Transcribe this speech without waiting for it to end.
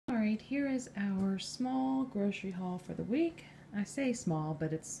Alright, here is our small grocery haul for the week. I say small,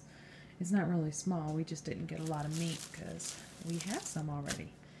 but it's not really small. We just didn't get a lot of meat because we have some already.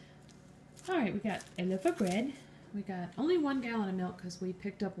 Alright, we got a loaf of bread. We got only 1 gallon of milk because we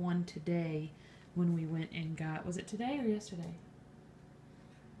picked up one today when we went and got, was it today or yesterday?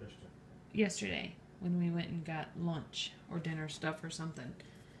 Yesterday, when we went and got lunch or dinner stuff or something.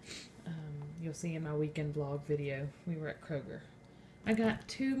 You'll see in my weekend vlog video, we were at Kroger. I got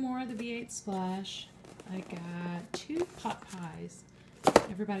 2 more of the V8 Splash. I got 2 pot pies.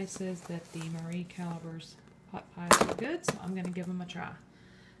 Everybody says that the Marie Caliber's pot pies are good, so I'm going to give them a try.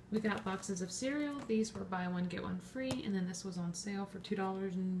 We got boxes of cereal. These were buy one, get one free, and then this was on sale for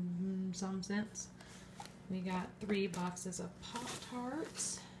 $2 and some cents. We got 3 boxes of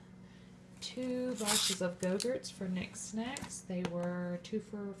Pop-Tarts. 2 boxes of Go-Gurts for Nick's Snacks. They were 2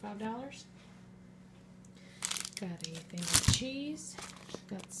 for $5. Got a thing of cheese.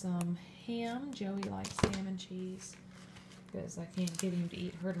 Got some ham. Joey likes ham and cheese because I can't get him to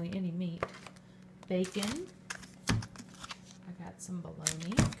eat hardly any meat. Bacon. I got some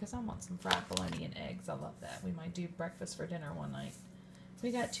bologna because I want some fried bologna and eggs. I love that. We might do breakfast for dinner one night.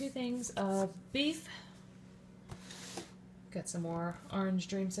 We got 2 things of beef. Got some more orange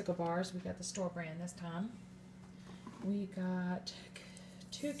dreamsicle bars. We got the store brand this time. We got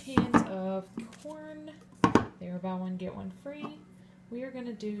 2 cans of corn. They were buy one, get one free. We are going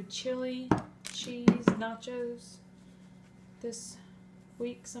to do chili cheese nachos this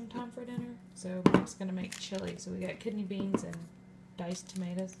week sometime for dinner. So Mike's going to make chili. So we got kidney beans and diced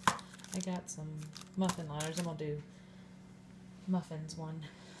tomatoes. I got some muffin liners. I'm going to do muffins one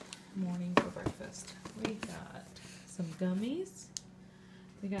morning for breakfast. We got some gummies.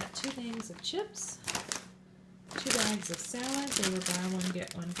 We got 2 things of chips. 2 bags of salad. They were buy one,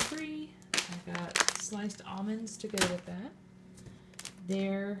 get one free. I got sliced almonds to go with that.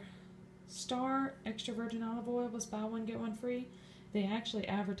 Their Star extra virgin olive oil was buy one, get one free. They actually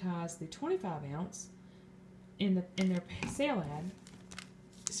advertised the 25 ounce in their sale ad.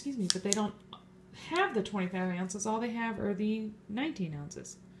 Excuse me, but they don't have the 25 ounces. All they have are the 19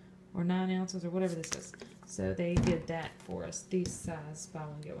 ounces or 9 ounces or whatever this is. So they did that for us. These size buy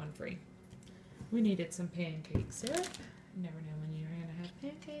one, get one free. We needed some pancake syrup. You never know when you're going to have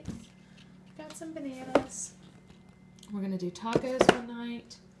pancakes. Got some bananas. We're going to do tacos one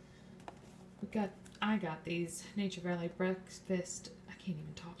night. I got these Nature Valley breakfast, I can't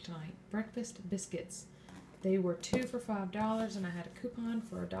even talk tonight, breakfast biscuits. They were 2 for $5 and I had a coupon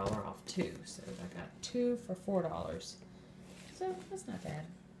for $1 off 2. So I got 2 for $4. So that's not bad.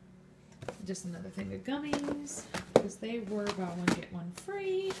 Just another thing of gummies because they were buy one, get one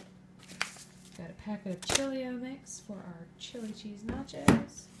free. Got a packet of Chili-O mix for our chili cheese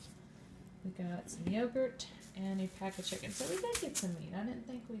nachos. We got some yogurt and a pack of chicken. So we did get some meat. I didn't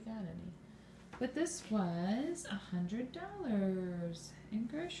think we got any. But this was $100 in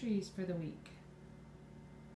groceries for the week.